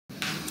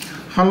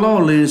Hello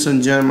ladies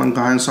and gentlemen,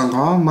 guys and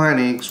girls. My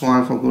name is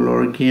Swan for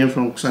Glory Game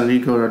from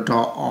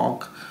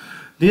sanrico.org.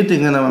 This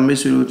thing I am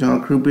missing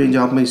grouping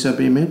job makes up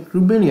payment.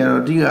 Grouping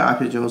your dear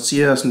application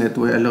CS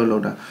network allow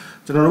loader.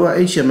 General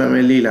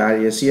HMM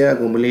Lila, Sia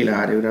go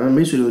Malila, I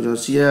miss you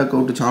Sia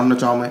go to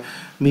China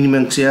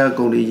minimum Sia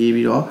go to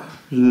Yivio,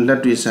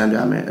 let me send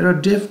them. A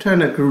diff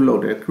turn a crew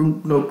loader,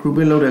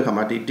 grouping loader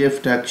commodity,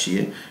 diff tag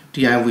sheet,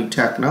 DIV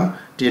tag now,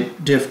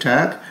 diff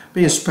tag,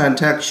 being span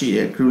tag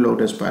sheet, crew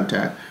loader span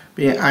tag.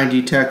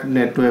 ID tag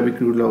network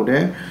crew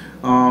loader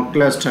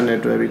class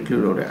network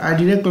crew loader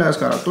ID class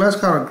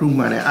car crew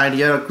man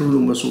ID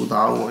crew masu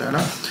dawo ya na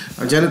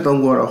ajane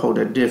tong ko hold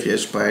the diff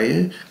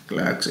by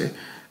class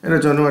အဲ့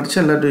တော့ကျွန်တော်တစ်ချ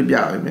က်လက်တွေ့ပြ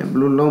ပေးမယ်ဘယ်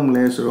လိုလုပ်မ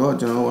လဲဆိုတော့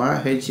ကျွန်တော်က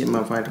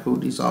HTML file တစ်ခု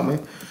တည်ဆောက်မယ်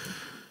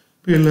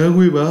ပြင်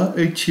language ပါ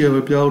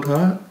HTML ပြောင်း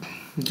ထား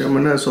ကျွန်မ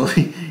နဲ့ဆိုရ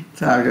င်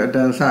စာပြီးအတ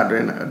န်းစတွ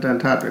င်တာအတန်း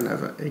ထတွင်တာ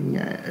ဆိုအိမ်င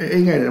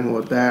ယ်တယ်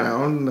မို့တန်းအော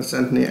င်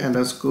22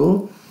 underscore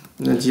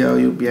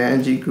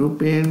GLUPNG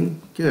grouping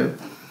ကျ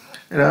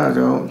အဲ့ဒါ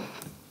ကြောင့်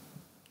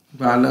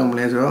ဘာလုပ်မ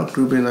လဲဆိုတော့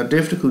grouping ဆို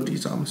div တစ်ခုတည်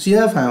ဆောက်မယ်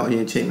CF file ကိုအရ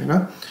င်ချိန်မယ်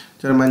နော်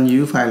ကျွန်တော်မှ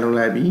new file လုပ်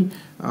လိုက်ပြီး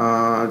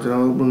ကျွန်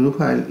တော်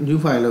new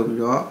file လုပ်ပြီး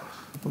တော့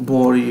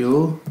body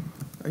ကို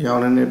အရောင်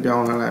နဲ့ပြော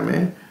င်းလာလိုက်မ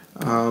ယ်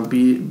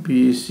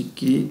bck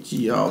ကြ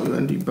ည့်အောင်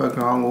ဒီ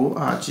background ကို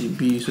RGB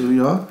ဆို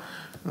ပြီးတော့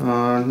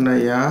200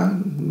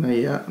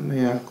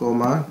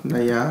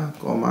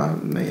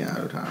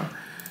 လို့ထား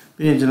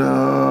ပြီးကျွန်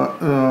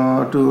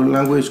တော်to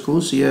language ကို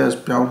CS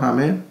ပြောင်းထားမ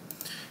ယ်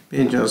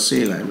ပြီးကျွန်တော်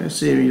save လိုက်မယ်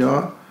save ပြီး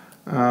တော့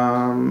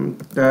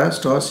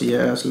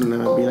test.cs လို့နာ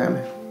မည်ပေးလိုက်မ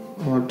ယ်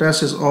test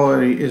is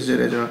already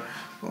existed ကျွန်တော်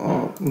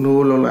no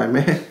လုပ်လိုက်မ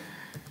ယ်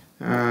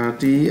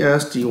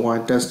tsty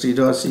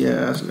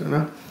test.cs လို့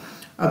နော်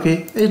okay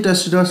အဲ့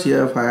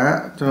test.cs file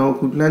ကျွန်တော်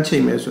ခုလမ်းချိ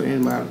န်မယ်ဆိုရင်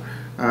ဒီမှာ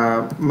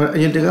အ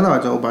ရင်တင်ကတော့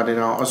ကျွန်တော်ပါတင်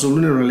တော့ Azure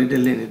နဲ့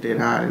related link တွေတင်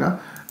ထားရတယ်နော်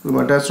ဒီ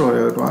မှာ test.cs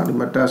တော့ဒီ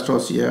မှာ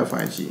test.cs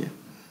file ရှိတယ်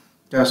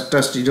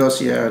test.cs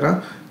နော်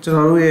ကျွန်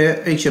တော်တို့ရဲ့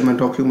HTML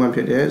document ဖြ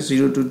စ်တဲ့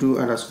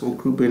 022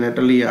 grouping နဲ့တ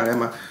လီယာထဲ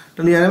မှာ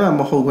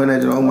မဟုတ်ဘဲနဲ့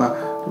ကျွန်တော်ဥမာ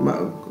ဒီမှာ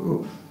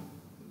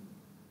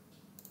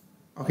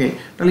okay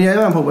တလီယာထဲ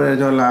မှာမဟုတ်ဘဲနဲ့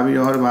ကျွန်တော်လာပြီး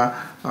တော့ဒီမှာ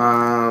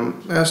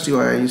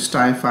style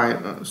style file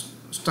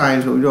style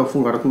ဆိုပြီးတော့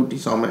folder တစ်ခုတ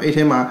ည်ဆောက်မယ်အဲ့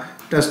ထဲမှာ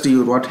test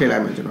ကိုတော့ထည့်လို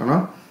က်မယ်ကျွန်တော်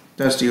နော်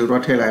test ကို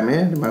တော့ထည့်လိုက်မ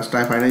ယ်ဒီမှာ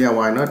style file နဲ့ရောက်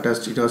သွားရင်နော်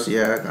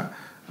test.cs က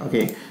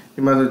okay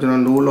ဒီမှာဆိုကျွန်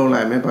တော် no လုပ်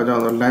လိုက်မယ်ဘာကြော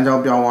င့်လဲလမ်းကြော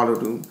င်းပြောင်းသွားလို့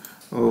သူ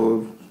ဟို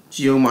ကြ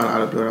ည့်အောင်မလား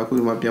လို့ပြောတာအခု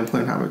ဒီမှာပြန်ဖွ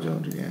င့်ထားမယ်ကျွန်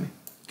တော်ဒီနေ့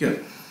good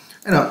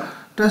အဲ့တော့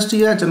test က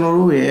ကျွန်တော်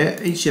တို့ရဲ့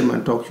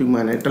HTML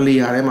document နဲ့တလီ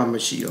ယာထဲမှာမ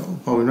ရှိတော့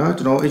ဟုတ်ပြီနော်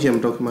ကျွန်တော်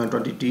HTML document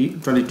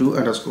 22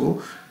 underscore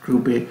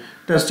grouping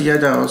test ကကျ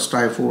တော့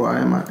style folder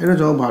ထဲမှာအဲ့တော့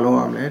ကျွန်တော်ဘာလုပ်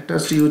ရမလဲ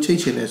test ကိုချိန်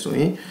ချင်နေဆို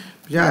ရင်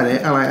ရတယ်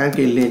link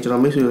link ကျွန်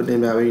တော်မိတ်ဆွေတို့တင်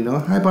ပြပြီး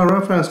နော် hyper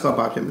reference က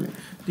ဘာဖြစ်မလဲ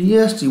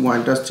tst1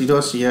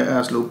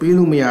 test.cs လို့ပေး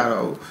လို့မရ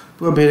တော့ဘူး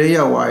သူကဘယ်ထဲ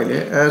ရောက်သွားလဲ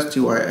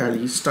style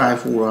style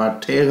folder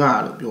ထဲက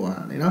လို့ပြောတာ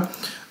နော်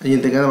အရင်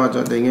တင်ကတော့ကျွ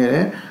န်တော်တင်ခဲ့တ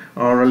ယ်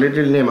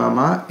related link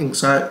မှာ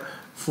inside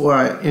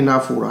file inner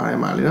folder ထဲ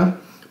မှာလေနော်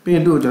ပြီးရ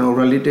င်တို့ကျွန်တော်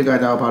related က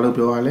ကြောက်ဘာလို့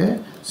ပြောရလဲ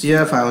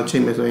CF file ကိုချိ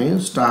န်မယ်ဆိုရင်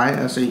style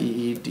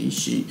SAEET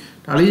ရှိ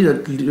ဒါလေး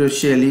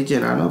share လေးကျ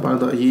င်တာနော်ဘာလို့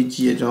တော့အရေး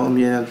ကြီးရကျွန်တော်အ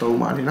မြဲတမ်းသုံး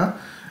ပါလေနော်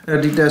အဲ့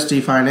ဒီ test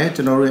file နဲ့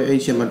ကျွန်တော်တို့ရဲ့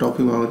HTML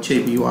document ကိုချိ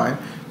န်ပြီးသွား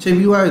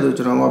ဆို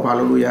ကျွန်တော်ကဘာ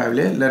လုပ်လို့ရပြီ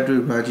လဲ let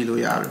read ကြည့်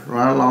လို့ရပြီ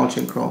run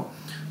launching chrome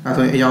အဲ့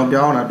ဆိုရင်အရောင်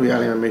ပြောင်းတာတွေ့ရ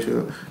လိမ့်မယ်မိတ်ဆွေ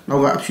တို့နော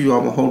က်က အဖြူအော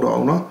င်မဟုတ်တော့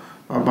ဘူးနော်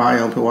ဘာအ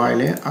ရောင်ဖြစ်သွား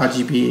လဲ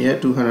RGB ရဲ့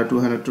200 အ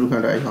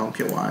ရောင်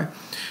ဖြစ်သွားတယ်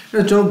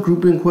အဲ့တော့ကျွန်တော်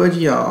grouping ခွဲကြ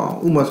ည့်အောင်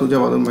ဥပမာဆိုကြ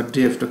ပါတော့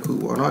div တစ်ခု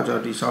ပေါ့နော်ကျွန်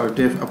တော်ဒီ sorry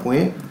div အပွ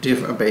င့် div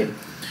အပိတ်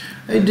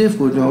အဲ့ div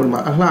ကိုကျွန်တော်ဒီ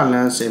မှာအလှလ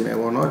န်းဆင်မယ်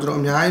ပေါ့နော်ကျွန်တော်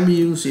အများကြီးမ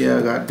ယူစီရ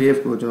က div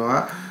ကိုကျွန်တော်က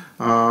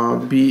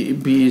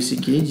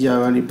back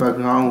Java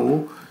background ကို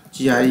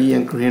GIE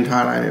and green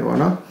ထားလိုက်မယ်ပေါ့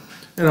နော်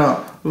အဲ့တော့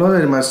လောဆ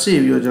ယ်ဒီမှာ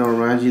save ပြီးတော့ကျွန်တော်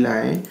run ကြည့်လို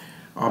က်ရင်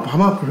ဘာ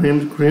မှ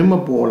green မ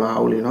ပေါ်လာ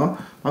ဘူးလေနော်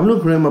ဘာလို့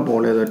green မ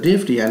ပေါ်လဲဆိုတော့ div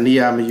တွေကနေ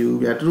ရာမယူဘူး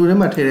ဗျာတူတူထဲ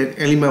မှာထည့်တဲ့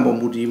element ပေါ်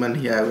မူတည်မှ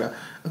နေရာဗျာ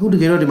အခုတ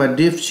ကယ်တော့ဒီမှာ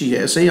div ရှိတ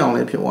ယ်အစိမ်းအောင်လ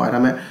ည်းဖြစ်သွားတယ်ဒါ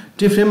ပေမဲ့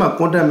div ထဲမှာ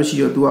content မရှိ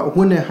တော့ तू ကအဝ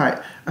တ်နဲ့ height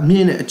အမြ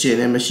င့်နဲ့အကျယ်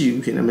နဲ့မရှိ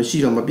ဘူးဖြစ်နေမရှိ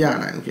တော့မပြ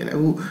နိုင်ဘူးဖြစ်နေအ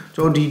ခု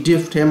ကျွန်တော်ဒီ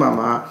div ထဲမှာ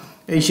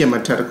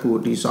HTML tag တစ်ခု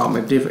တည်ဆောက်မ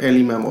ယ် div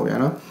element ပေါ့ဗျာ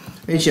နော်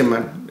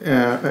HTML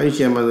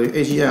ဆို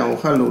HTML ကို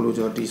hello လို့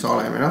ကျွန်တော်တည်ဆောက်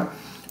လိုက်မယ်နော်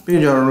ပြီးရ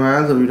င်ကျွန်တော်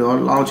run ဆိုပြီးတော့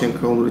launching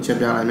chrome ဆိုချက်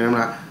ပြလိုက်မယ်မ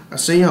လားအ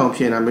စိမ်းအောင်ဖြ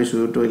စ်နေတာမိတ်ဆွေ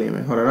တို့တွေ့လိမ့်မ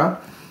ယ်ဟုတ်တယ်နော်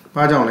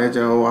ဘာကြောင့်လဲ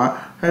ကျွန်တော်က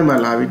အဲ့မှာ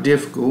လာပြီး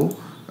div ကို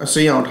အ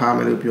စိမ်းအောင်ထားမ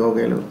ယ်လို့ပြော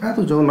ခဲ့လို့အဲ့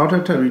ဒါကျွန်တော်နောက်ထ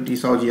ပ် tag တည်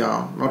ဆောက်ကြည့်အော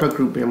င်နောက်ထပ်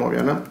grouping ပေါ့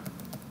ဗျာနော်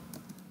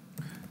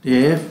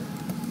div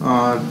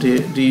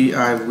div ပြီးရ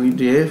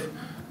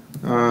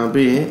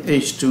င်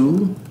h2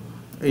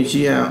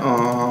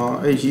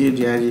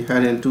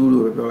 heading 2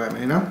လို့ပြောလိုက်မ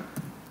ယ်နော်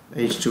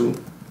h2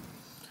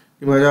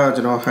 ဒီမှာ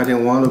ကျွန်တော်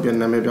heading 1လို့ပြန်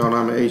နာမည်ပြောင်း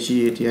လာမယ်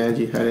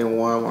heading 1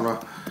ပေါ့နော်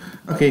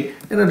okay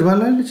အဲ့တော့ဒီမှာ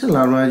လည်းချက်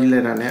လာကြည့်လို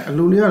က်တာ ਨੇ အ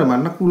လိုလေးကတော့မှ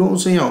နှစ်ခုလုံးအ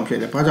စိမ်းအောင်ဖြစ်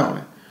နေဘာကြောင့်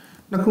လဲ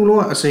နှစ်ခုလုံး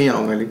ကအစိမ်းအော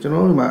င်ပဲလေကျွန်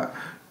တော်တို့ဒီမှာ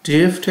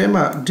div ထဲ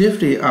မှာ div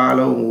တွေအား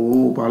လုံးကို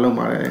ဘာလုပ်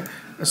မှာလဲ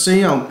အစိ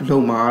မ်းအောင်လု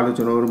ပ်မှာလို့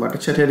ကျွန်တော်တို့ဒီမှာတ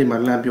စ်ချက်တည်းဒီမှာ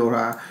လမ်းပြော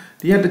တာ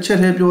ဒီကတစ်ချက်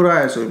တည်းပြောတာ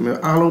ရဆိုရင်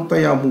အားလုံးတ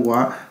က်ရောက်မှုက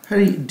အဲ့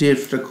ဒီ div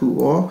တစ်ခု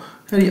ရော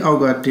အဲ့ဒီအောက်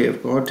က div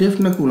ကို div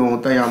နှစ်ခုလုံး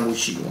ကိုတက်ရောက်မှု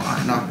ရှိသွားတ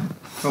ယ်နော်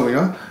ဟုတ်ပြီ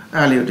နော်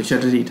အဲ့လေးကိုတစ်ချ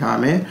က်တတိထား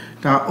မယ်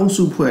ဒါအုပ်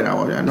စုဖွဲ့တာ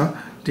ပေါ့ဗျာနော်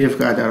div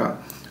ကကြတော့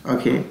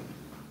okay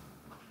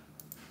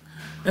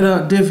အဲ့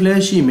တော့ div လ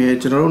ည်းရှိမယ်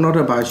ကျွန်တော်တို့နောက်ထ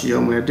ပ်ပါရှိ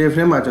အောင်မလဲ div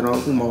ထဲမှာကျွန်တော်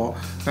ဥပမာ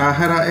ဒါ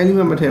header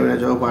element မထည့်ဘဲ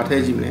ကျွန်တော်ဗာထ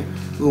ည့်ကြည့်မလဲ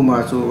ဥပမာ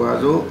ဆိုပါ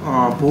စို့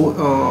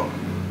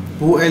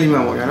bool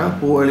element ပေါ့ဗျာနော်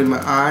bool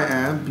element I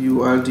am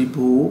buld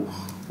bool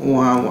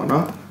 1ပေါ့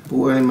နော်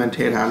bool element ထ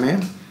ည့်ထားမယ်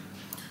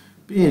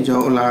ပြီးရင်ကျွန်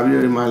တော်လာပြီး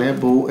တော့ဒီမှာလဲ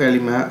bool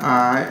element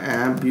I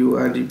am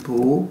buld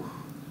bool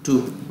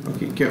 2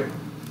 okay ကဲ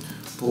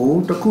bool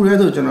တခုလဲ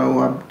ဆိုကျွန်တော်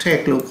က tag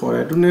လို့ခေါ်တ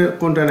ယ်သူနဲ့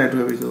content နဲ့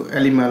တွဲပြီးဆို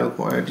element လို့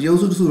ခေါ်တယ်ဒီအုပ်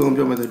စုတစ်စုလုံး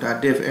ပြောမယ်ဆိုဒါ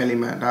div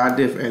element ဒါ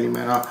div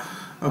element တော့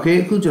okay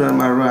အခုကျွန်တော်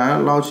မှာ run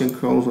launch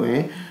chrome ဆိုရ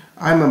င်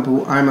I'm a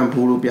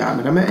bool လို့ပြရမ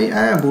ယ်ဒါပေမဲ့အဲ့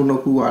I'm a bool နှ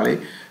စ်ခုကလေ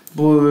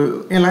bool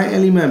inline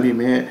element ပြီး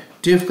မဲ့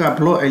div က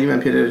block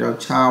element ဖြစ်တဲ့ကြောင့်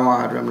ခြား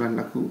သွားတယ်မလား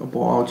နှစ်ခုအ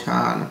ပေါ်အောင်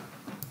ခြားနော်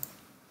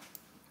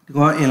ဒီ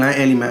ကောင် inline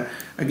element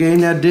again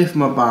div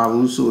မပါ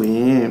ဘူးဆိုရ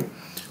င်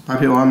ဘာ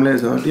ဖြစ်သွားမလဲ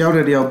ဆိုတော့တယောက်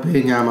တယောက်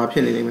ဘေးညာမှာဖြ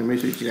စ်နေလိမ့်မယ်မိ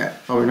တ်ဆွေကြည့်လိုက်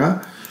ဟုတ်ပြီနော်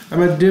ဒါပေ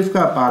မဲ့ div က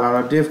ပါလာ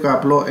တော့ div က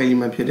block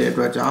element ဖြစ်တဲ့အ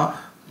တွက်ကြောင့်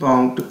ပေါ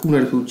င်းတစ်ခု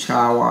နဲ့တစ်ခု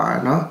ခြားသွားတ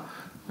ယ်နော်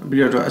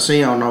ပြီးတော့အစိ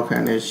မ်းအောင်နောက်ခံ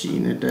နေရှိ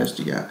နေ test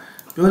က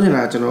ပြောချင်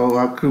တာကျွန်တော်က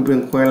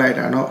grouping ခွဲလိုက်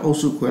တာเนาะအုပ်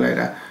စုခွဲလိုက်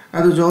တာ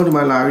အဲ့ဒါကျွန်တော်ဒီ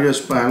မှာလာပြီးတော့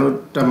span လို့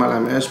တတ်မှတ်လို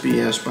က်မယ်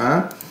span span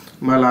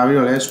မှာလာပြီး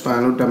တော့လဲ span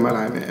လို့တတ်မှတ်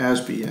လိုက်မယ်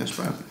span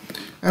span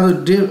အဲ့ဒါ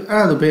div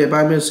အဲ့ဒါဘယ်အ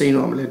ပိုင်းပဲစိမ့်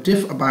တော့မလဲ div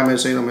အပိုင်းပဲ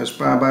စိမ့်တော့မယ်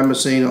span အပိုင်းမ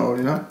စိမ့်တော့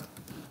ဘူးเนาะ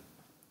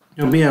ည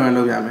ပြရမယ်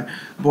လုပ်ရမယ်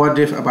ဘော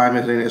div အပိုင်း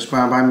ပဲစိမ့်တယ်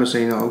span အပိုင်းမစိ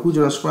မ့်တော့အခု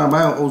ကျွန်တော် span အ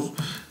ပိုင်းကို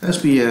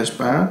span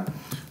span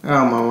အဲ့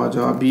ဒါမှာကျွ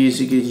န်တော်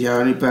basic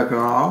geometry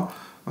background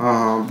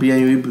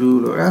BNU blue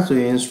လို့အဲ့ဆို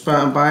ရင်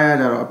span အပိုင်းက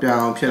ကြတော့အပြော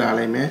င်းဖြစ်လာ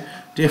လိမ့်မယ်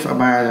div အ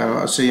ပိုင်းကကြ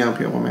တော့အစိမ်းအောင်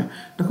ဖြစ်သွားမယ်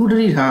တခုတ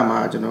တိထားမှာ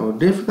ကျွန်တော်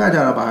div ကကြ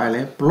တော့ဘာ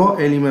လဲ block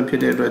element ဖြ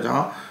စ်တဲ့အတွက်ကြော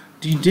င့်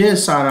ဒီ div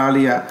စာသား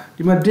လေးက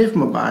ဒီမှာ div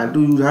မပါရင်သူ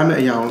ယူထားမယ့်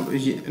အရာ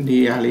နေ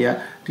ရာလေးက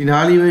ဒီ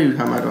နားလေးပဲယူ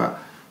ထားမှာတော့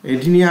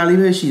ဒီနေရာလေး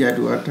ပဲရှိတဲ့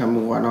သူကတမ်း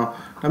မို့ပါเนาะ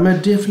ဒါပေမဲ့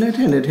div လက်ထ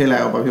ည့်လို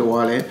က်အောင်ဘာဖြစ်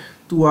သွားလဲ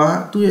သူက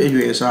သူ့ရဲ့အရွ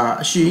ယ်အစား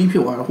အရှိကြီးဖြ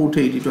စ်သွားတော့ဟို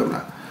ထိပ်ဒီတွေ့မ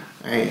လား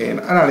အဲ့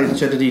ဒါလေးတစ်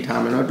ချက်တတိထား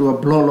မယ်เนาะသူက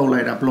block လုပ်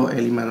လိုက်တာ block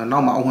element တော့နော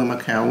က်မှအဝင်မ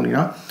ခံအောင်နေเ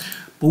นาะ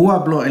ဘိုးက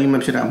block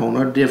element ဖြစ်တာမဟုတ်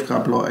တော့ div က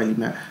block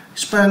element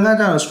span က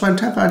ကြတော့ span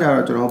tag ကကြ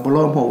တော့ကျွန်တော်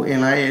block မဟုတ်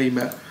inline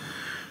element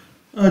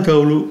အဲ့ဒါ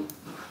လို့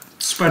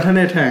span tag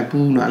နဲ့ထိုင်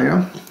ပူးနာလေ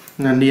နော်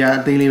နေရာ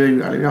အသေးလေးပဲယူ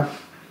တာလေနော်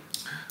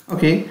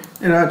okay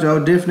အဲ့ဒါကျွန်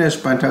တော် div နဲ့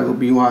span tag ကို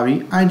ပြီးသွားပြီ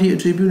id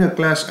attribute နဲ့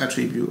class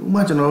attribute ဥပ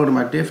မာကျွန်တော်တို့ဒီ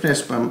မှာ div နဲ့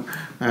span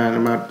ဒီ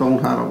မှာတုံး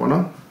ထားတော့ဗော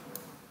နော်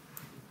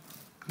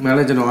ဒီမှာလ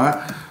ည်းကျွန်တော်က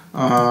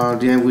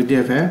dm with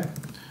div ပဲ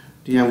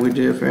ဒီ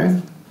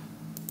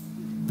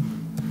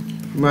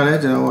မှာလည်း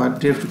ကျွန်တော်က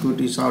div တခု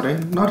တည်ဆောက်တယ်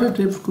နောက်ထပ်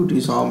div တခုတ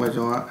ည်ဆောက်မှာ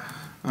ကျွန်တော်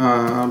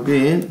က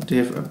ပြီးရင်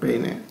div အပိ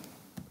နဲ့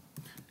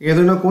တကယ်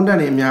ဆိုတော့ content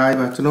တွေအများကြီး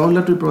ပါကျွန်တော်လ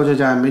က်တွေ့ project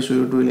ကြရင်မိတ်ဆွေ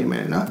တို့တွေ့လိမ့်မ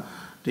ယ်နော်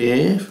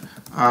div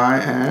I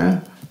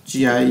am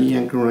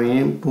GIEN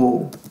green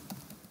bool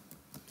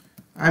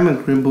I'm a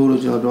green bool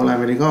လို့ကျွန်တော်ပြောလိုက်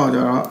မယ်ဒီကောင်ကကျ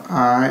တော့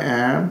I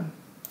am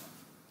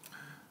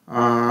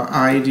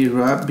id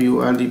wrap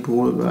buld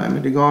bool လို့ပြောလိုက်မ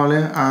ယ်ဒီကောင်ကလ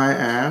ည်း I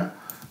am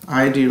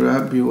id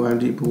wrap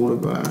buld bool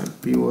လို့ပြောလိုက်မယ်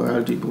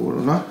buld bool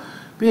လို့နော်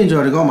ပြီးရင်ကျွ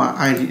န်တော်ဒီကောင်မှာ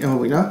id ဟု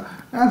တ်ပြီနော်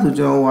အဲ့ဒါဆို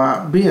ကျွန်တော်က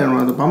bn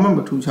တော့ဘာမှမ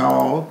ထူးခြား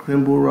အောင်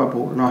green bool wrap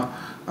ပေါ့နော်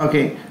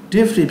okay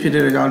div တွေဖြစ်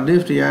တဲ့ကြောင့်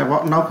div တွေက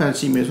နောက်ခံ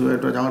ရှိမယ်ဆိုတဲ့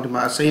အတွက်ကြောင့်ဒီ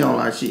မှာစိမ့်အောင်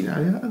လာရှိနေတာ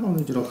လေအဲ့ကောင်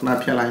လေးကျွန်တော်ခဏ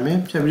ဖြတ်လိုက်မယ်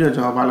ဖြတ်ပြီးတော့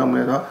ကျွန်တော်ဘာလုပ်မ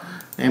လဲဆိုတော့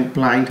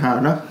blind ထား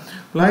နော်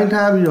blind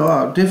ထားပြီးတော့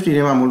div တွေ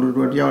ထဲမှာမ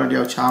လို့တယောက်နဲ့တ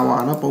ယောက်ခြား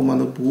သွားနော်ပုံမှန်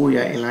ဆို bool ရ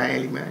inline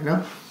element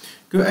နော်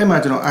ကြည့်အဲ့မှာ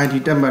ကျွန်တော် id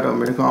တက်မှတ်တော့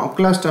မယ်ဒီကောင်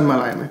class တက်မှတ်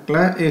လိုက်မယ်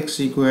class x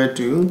equal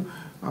to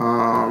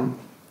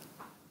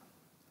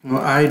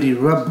id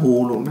wrap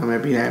bool လို့နာမ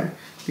ည်ပေးလိုက်မယ်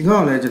ဒီကော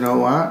င်လည်းကျွန်တော်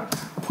က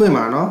အဖွင့်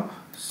မှာနော်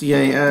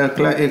cin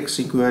class x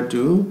equal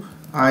to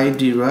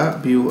id wrap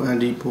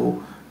buld bool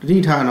တတိ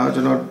ထားနော်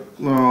ကျွန်တော်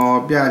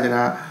ပြချင်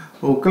တာ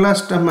ဟို class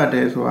တက်မှတ်တ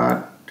ယ်ဆိုတာ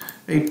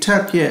အဲ့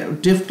tag ရဲ့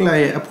div class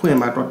ရဲ့အဖွင့်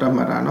မှာတော့တက်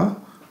မှတ်တာနော်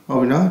ဟု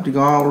တ်ပြီနော်ဒီ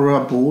ကောင်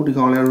wrap bool ဒီ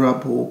ကောင်လည်း wrap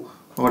bool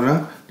ဟုတ်နော်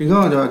ဒီကော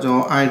င်ကကျွန်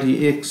တော် id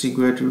x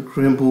equal to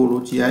green bool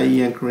လို့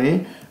GIEN green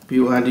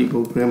buld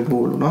bool green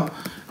bool လို့နော်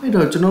အဲ့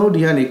တော့ကျွန်တော်တို့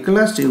ဒီကနေ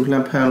class တွေကိုလှ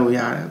မ်းဖမ်းလို့ရ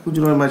တယ်အခုကျွ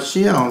န်တော်ဒီမှာရှ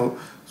င်းအောင်လို့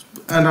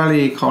under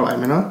လေးခေါက်လိုက်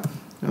မယ်နော်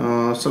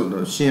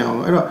ရှင်းအောင်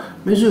လို့အဲ့တော့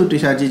message တေ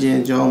ချာကြည့်ခြင်း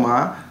အကြောင်းမှာ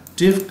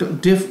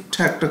div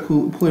tag တခု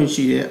အဖွင့်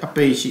ရှိတယ်အ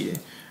ပိတ်ရှိတယ်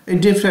အဲ့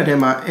div tag ထဲ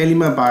မှာ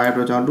element ပါတဲ့အ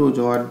တွက်ကြောင့်တို့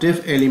ကျွန်တော် div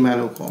element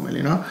လို့ခေါ်မယ်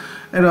လေနော်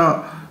အဲ့တော့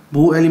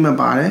bool element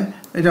ပါတယ်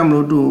အဲ့ကြောင့်မ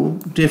လို့တို့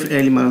div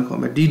element လို့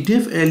ခေါ်မယ်ဒီ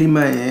div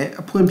element ရဲ့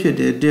အဖွင့်ဖြစ်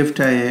တဲ့ div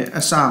tag ရဲ့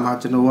အစမှာ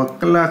ကျွန်တော်က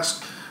class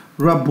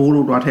wrap bool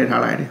လို့တွားထည့်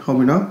ထားလိုက်တယ်ဟုတ်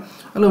ပြီနော်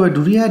အဲ့လိုပဲ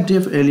ဒုတိယ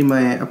div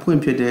element ရဲ့အဖွင့်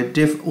ဖြစ်တဲ့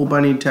div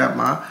opening tab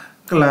မှာ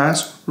class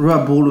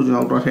wrap bool လို့ကျွန်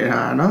တော်တွားထည့်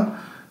ထားတာနော်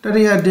တ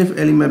တိယ div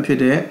element ဖြစ်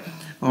တဲ့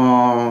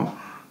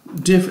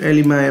div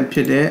element ဖြ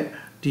စ်တဲ့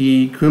ဒီ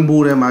green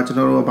bool ထဲမှာကျွန်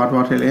တော်တို့ကဘာ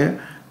တွားထည့်လဲ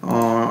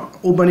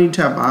opening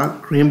tab မှာ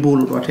green bool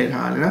လို့တွားထည့်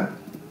ထားရတယ်နော်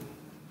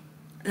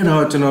အဲ့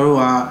တော့ကျွန်တော်တို့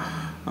က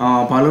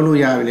ဘာလုပ်လို့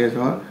ရပြီလဲဆို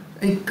တော့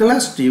အဲ့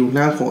class တွေကိုလ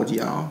မ်းခေါ်ကြ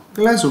ည့်အောင်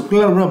class ကို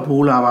class wrap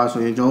ဘိုးလာပါ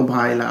ဆိုရင်ကျွန်တော်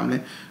ဘာလဲလာမလဲ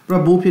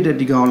wrap ဘိုးဖြစ်တဲ့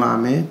ဒီကောင်လာ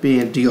မယ်ပြီးရ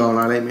င်ဒီကောင်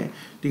လာလိုက်မယ်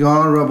ဒီကောင်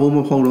wrap ဘိုးမ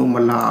ဖုံးလို့မ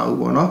လာဘူး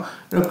ပေါ့နော်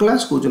အဲ့တော့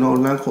class ကိုကျွန်တော်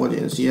လမ်းခေါ်ခြ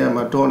င်း CM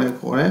မှာ dot နဲ့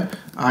ခေါ်တယ်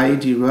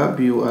id wrap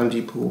bold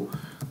ဖို့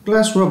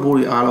class wrap ဘိုး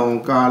တွေအားလုံး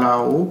color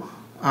ကို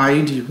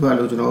id wrap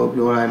လို့ကျွန်တော်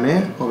ပြောလိုက်မယ်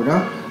ဟုတ်ပြီ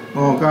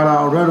နော် color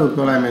wrap လို့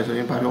ပြောလိုက်မယ်ဆိုရ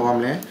င်ဘာလုပ်ရမ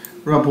လဲ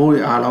wrap ဘိုးတွေ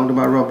အားလုံးဒီ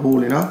မှာ wrap ဘိုး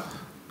လေနော်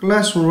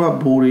class wrap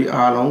ဘိုးတွေ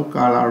အားလုံး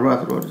color wrap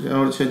ဆိုတော့ကျွန်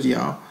တော်ချက်ကြည့်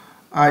အောင်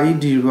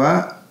id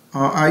wrap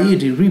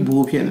id read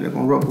ဘိုးဖြစ်နေတယ်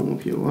ကောင် wrap ဘိုးမ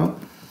ဖြစ်ဘူးနော်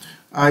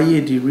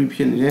id read ဖြ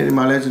စ်နေတယ်ဒီ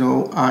မှာလဲကျွန်တော်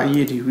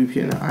id read ဖြ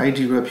စ်နေ id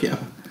wrap ဖြစ်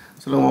အောင်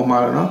စလုံးအောင်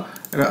မှားလို့နော်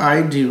အဲ့တော့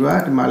id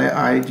wrap ဒီမှာလဲ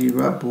id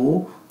wrap ဘိုး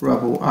wrap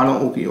ဘိုးအားလုံး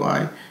okay ပါ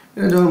ပြီ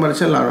အဲ့တော့ကျွန်တော်ဒီမှာတစ်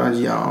ချက်လာတော့ကြ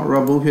ည့်အောင်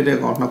wrap ဘိုးဖြစ်တဲ့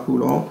ကောင်နှစ်ခု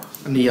လုံး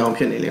အနီအောင်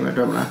ဖြစ်နေလိမ့်မယ်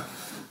တွေ့မလား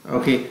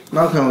okay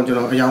နောက်ခံကျွန်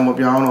တော်အယောင်မ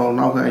ပြောင်းတော့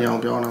နောက်ခံအယောင်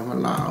ပြောင်းတာမ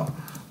လား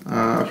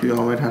အဖြူ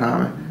အောင်ပဲထားထား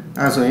မယ်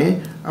အဲဆိုရင်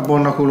အ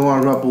ပေါ်နှစ်ခုလုံးက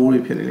wrap ဘိုးတွေ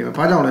ဖြစ်နေလိမ့်မယ်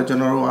ဘာကြောင့်လဲကျွ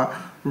န်တော်တို့က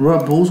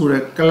wrap ဘိုးဆို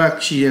တဲ့ class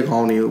ရှိတဲ့ကော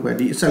င်တွေကိုပဲ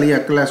ဒီအစလေးက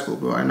class ကို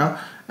ပြောရနော်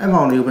အဲ့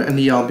ကောင်တွေကိုပဲအ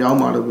နီအောင်ပြောင်း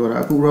ပါလို့ပြောတာ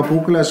အခု wrap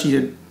ဘိုး class ရှိ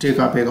တဲ့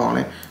data ပဲကောင်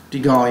လဲဒီ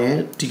ကောင်ရင်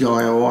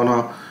ဘော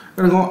နော်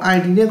အဲ့ကောင်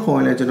id နဲ့ခေါ်ရ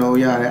င်လည်းကျွန်တော်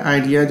ရတယ်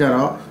id ကကြ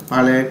တော့ဗာ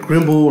လဲ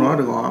green bow เนาะ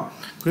ဒီကောင်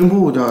green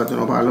bow ကိုကျွန်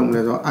တော်ဗာလုပ်မ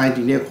လဲဆိုတော့ id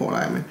နဲ့ခေါ်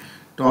လိုက်မယ်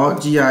တော့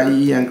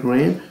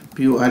green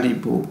green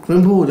bow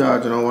green bow ကို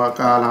ကျွန်တော်က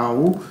color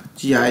ကို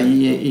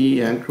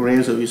green green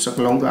ဆိုပြီးစက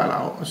လုံး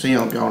color ကိုအစိမ်း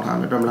အောင်ပြောင်းထား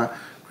မယ်တွေ့မလား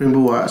green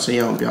bow ကအစိ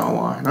မ်းအောင်ပြောင်း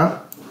သွားတယ်နော်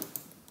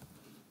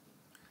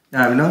ရ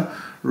ပြီနော်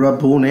wrap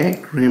bow နဲ့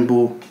green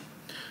bow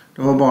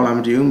တော့ပေါ့လားမ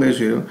တည်ဘူးမိတ်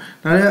ဆွေတို့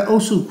ဒါလည်းအု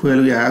ပ်စုခွဲ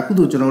လို့ရအခု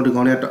တို့ကျွန်တော်ဒီ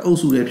ကောင်လေးတအုပ်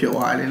စုလေးဖြစ်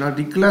သွားတယ်နော်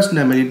ဒီ class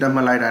နာမည်လေးတတ်မှ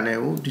တ်လိုက်တာနဲ့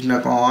ကိုဒီနှ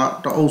စ်ကောင်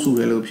ကတအုပ်စု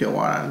လေးလို့ဖြစ်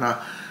သွားတာနော်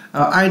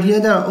idea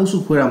ကျတော့အုပ်စု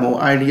ခွဲတာမဟုတ်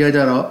idea ကျ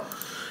တော့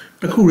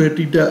တစ်ခုလေး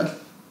တိတက်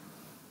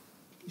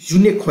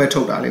unit ခွဲ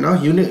ထုတ်တာလေနော်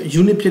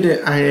unit ဖြစ်တဲ့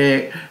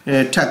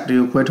tag တွေ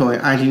ကိုခွဲထုတ်ရ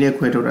င် id နဲ့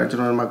ခွဲထုတ်တာကျွန်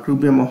တော်တို့မှာ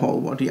grouping မဟုတ်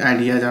ဘူးပေါ့ဒီ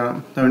idea ကျတော့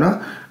ဟုတ်နော်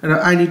အဲ့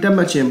တော့ id တက်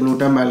မှတ်ခြင်းဘယ်လို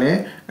တက်မှတ်လဲ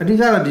အဓိ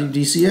ကတော့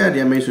ဒီ CR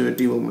ရဲ့မိတ်ဆွေ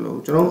တီးဖို့မလို့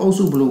ကျွန်တော်အုပ်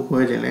စုဘယ်လိုခွဲ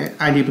ခြင်းလဲ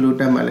id ဘယ်လို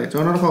တက်မှတ်လဲကျွ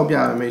န်တော်တော့တစ်ခေါက်ပြရ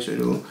မယ်မိတ်ဆွေ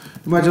တို့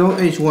ဒီမှာကျွန်တော်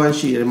h1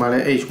 ရှိတယ်ဒီမှာလ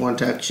ည်း h1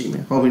 tag ရှိမ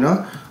ယ်ဟုတ်ပြီနော်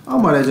အော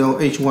က်မှာလည်းကျွန်တော်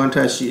h1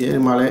 tag ရှိတယ်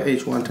ဒီမှာလည်း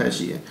h1 tag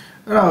ရှိတယ်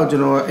အဲ့ဒါကိုကျွ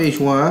န်တော်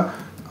h1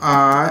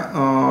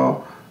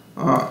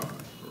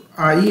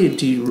 red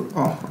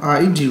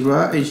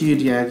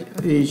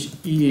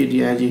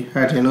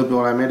heading လို့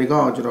ပြောလိုက်မယ်ဒီ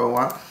ကောင်ကျွန်တော်က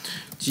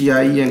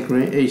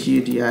green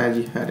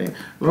heading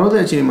လောလောဆ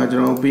ယ်အချိန်မှာကျွ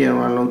န်တော် pn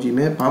run လုံးကြည့်မ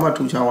ယ်ဘာမှ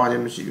ထူးခြားသွားခြ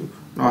င်းမရှိဘူး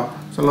เนาะ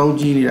စလုံး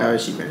ကြီးနေတာပဲ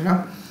ရှိမယ်เนาะ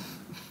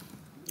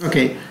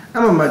okay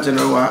အဲ့မှာကျွန်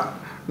တော်က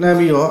လမ်း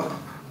ပြီးတော့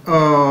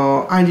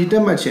id တ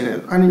က်မှတ်ခြင်းနဲ့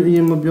id အရ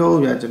င်မပြော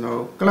ဘူးဗျာကျွန်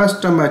တော် class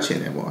တက်မှတ်ခြင်း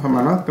နဲ့ပေါ့ဟုတ်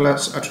မှာเนาะ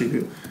class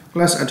attributeက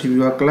class က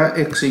class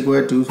x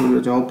equal to ဆိုပြီး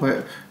တော့ကျွန်တော်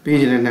ပေး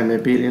ခြင်းတဲ့နာမ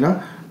ည်ပေးလေเนาะ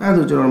အဲ့ဒါ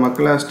ဆိုကျွန်တော်တို့မှာ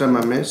class တက်မှ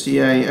တ်မယ်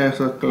CINX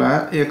class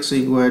x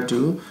equal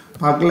to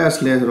ဘာ class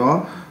လဲဆိုတော့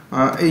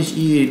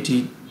heady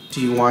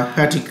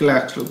heady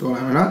class လို့ပြော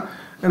လိုက်မယ်နော်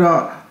အဲ့တော့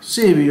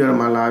စေ့ပြီးတော့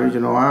မှလာပြီး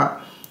ကျွန်တော်က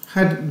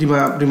head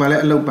ဒီမှာလ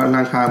ည်းအလုပ်ပန်းလ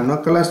န်းခါမှာ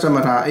နော် class တက်မှ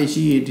တ်ထား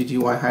heady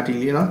heady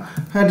လေးနော်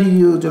heady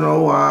ကိုကျွန်တော်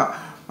က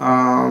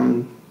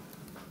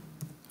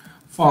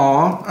for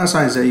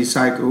size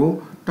size ကို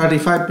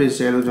35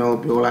 pixel လို့ကျွန်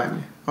တော်ပြောလိုက်မ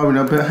ယ်ဟုတ်ပြီ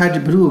နော် heady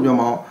ဘယ်လိုပြော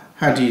မအောင်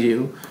heady တွေ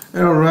ကို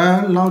အဲ့တော့ run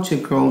launch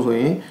chrome ဆို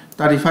ရင်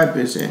35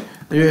 pixel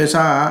အရွယ်အ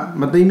စား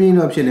ကမသိမင်း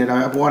တော့ဖြစ်နေတာ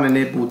ပဲအပေါ်ကနေ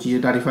နေပူကြည့်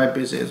35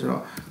 pixel ဆို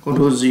တော့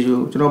control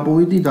 0ကျွန်တော်ပို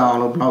ပြီးသိတာအောင်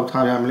လို့ဘယ်လောက်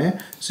ထားရမလဲ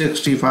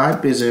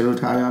65 pixel လို့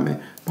ထားရမယ်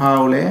ဘာ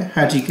လို့လဲ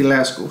heady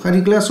class ကို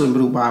heady class ဆိုရင်ဘ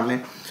ယ်လိုပါမလဲ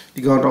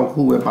ဒီကောင်တော့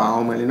ခုပဲပါ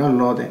အောင်မယ်လေနော်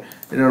လောတဲ့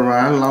အဲ့တော့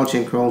run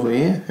launching chrome ဆိုရ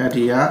င်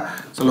heady က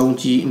စလုံး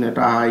ကြီးနဲ့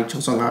တား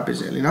65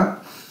 pixel လေနော်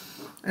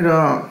အဲ့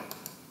တော့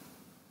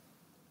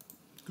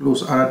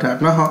close ara tab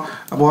နော်ဟော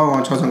အပေါ်က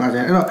65ကျ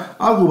န်အဲ့တော့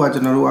အောက်ကပါကျွ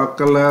န်တော်တို့က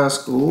class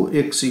ကို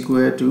x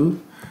equal to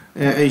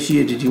heady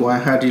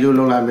heady လို့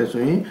လုပ်လိုက်မယ်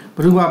ဆိုရင်ဘ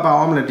ယ်သူမှပါ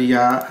အောင်မလဲဒီက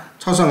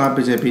65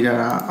 pixel ပေးတာ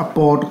အ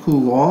ပေါ်တစ်ခု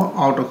ရော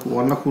အောက်တစ်ခု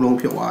ရောနှစ်ခုလုံး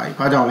ဖြစ်သွားပြီ။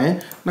ဘာကြောင့်လဲ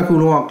။နှစ်ခု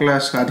လုံးက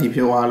class ကဒီဖြ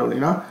စ်သွားလို့လေ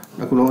နော်။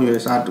နှစ်ခုလုံးအရွ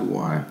ယ်စားတူ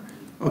သွားတယ်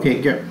။ Okay,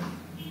 good.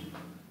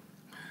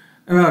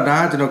 အဲ့တော့ဒါ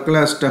ကကျွန်တော်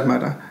class တက်မှ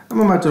တ်တာ။အ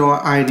မှန်မှကျွန်တော်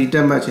id တ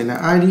က်မှတ်ချင်တယ်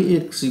။ id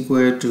x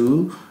equal to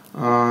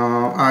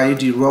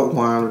id row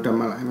 1လို့တက်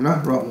မှတ်လိုက်မယ်နော်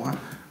။ row 1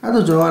အဲ့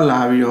ဒါကျွန်တော်ကလာ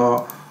ပြီးတော့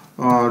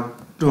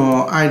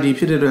id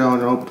ဖြစ်တဲ့အတွက်ကျွ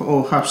န်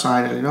တော် half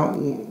side တယ်နော်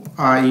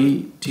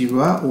id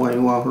row 1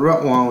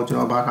 ကိုကျွန်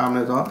တော်ဘာထားမ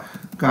လဲဆိုတော့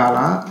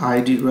color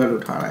id row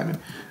လို့ထားလိုက်မယ်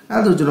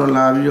အဲ့ဒါကျွန်တော်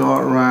လာပြီးတော့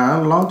run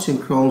launching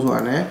chrome ဆို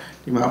တာ ਨੇ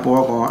ဒီမှာအ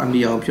ပေါ်ကောင်အ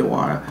နီအောင်ဖြစ်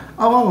သွားတာ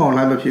အောက်ကောင်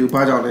လိုက်မဖြစ်ဘူး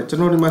ဘာကြောင့်လဲကျွန်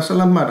တော်ဒီမှာဆက်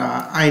လက်မှတ်တာ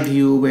id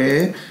ကိုပဲ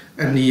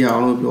အနီအော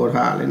င်လို့ပြော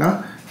ထားတယ်နော်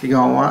ဒီ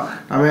ကောင်ကဒါ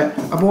ပေမဲ့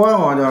အပေါ်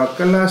ကောင်ကျတော့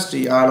class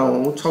တွေအားလုံး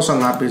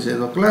65 pixel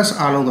ဆို class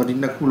အားလုံးဆိုဒီ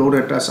နှစ်ခုလုံး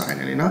နဲ့တက်ဆိုင်တ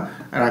ယ်လေနော်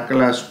အဲ့ဒါ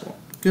class ပေါ့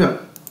ကြည့်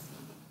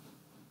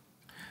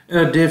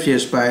div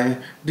yes ပိုင်း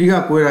ဒီက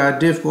ကွဲတာ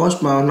div cost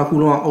မှာနှစ်ခု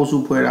လုံးအုပ်စု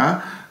ဖွဲတာ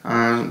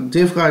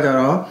div ကကြ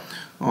တော့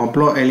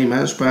block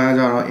element span က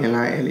ကြတော့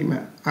inline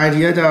element id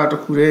ကကြတော့တ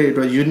စ်ခုတည်းအ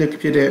တွက် unique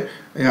ဖြစ်တဲ့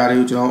အရာတွေ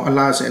ကိုကျွန်တော်အ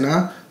လားစင်တာ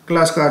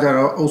class ကကြ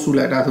တော့အုပ်စု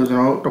လိုက်ဒါဆိုကျွ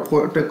န်တော်တို့တစ်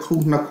ဖွဲ့တစ်ခု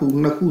နှစ်ခု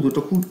ဆိုတ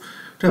စ်ခု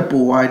ထပ်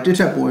ပို့သွားတစ်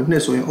ထပ်ပို့ရင်နှ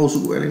စ်ဆိုရင်အုပ်စု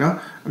ပဲလေနော်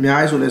အများ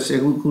ကြီးဆိုလဲ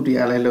10ခုတ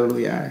ရားလဲလုပ်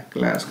လို့ရတယ်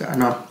class က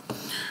နော်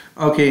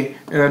okay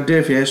အဲ့တော့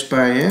div ရဲ့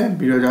span ရဲ့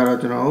ပြီးတော့ကြတော့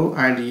ကျွန်တော်တို့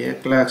id ရဲ့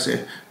class ရဲ့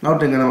နောက်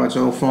တင်ကနေ့မှာကျွ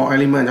န်တော် from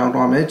element ကြောင်း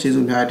တွားမယ်ကျေး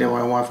ဇူးများတဲ့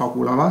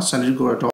 114 လောက်ပါ send to go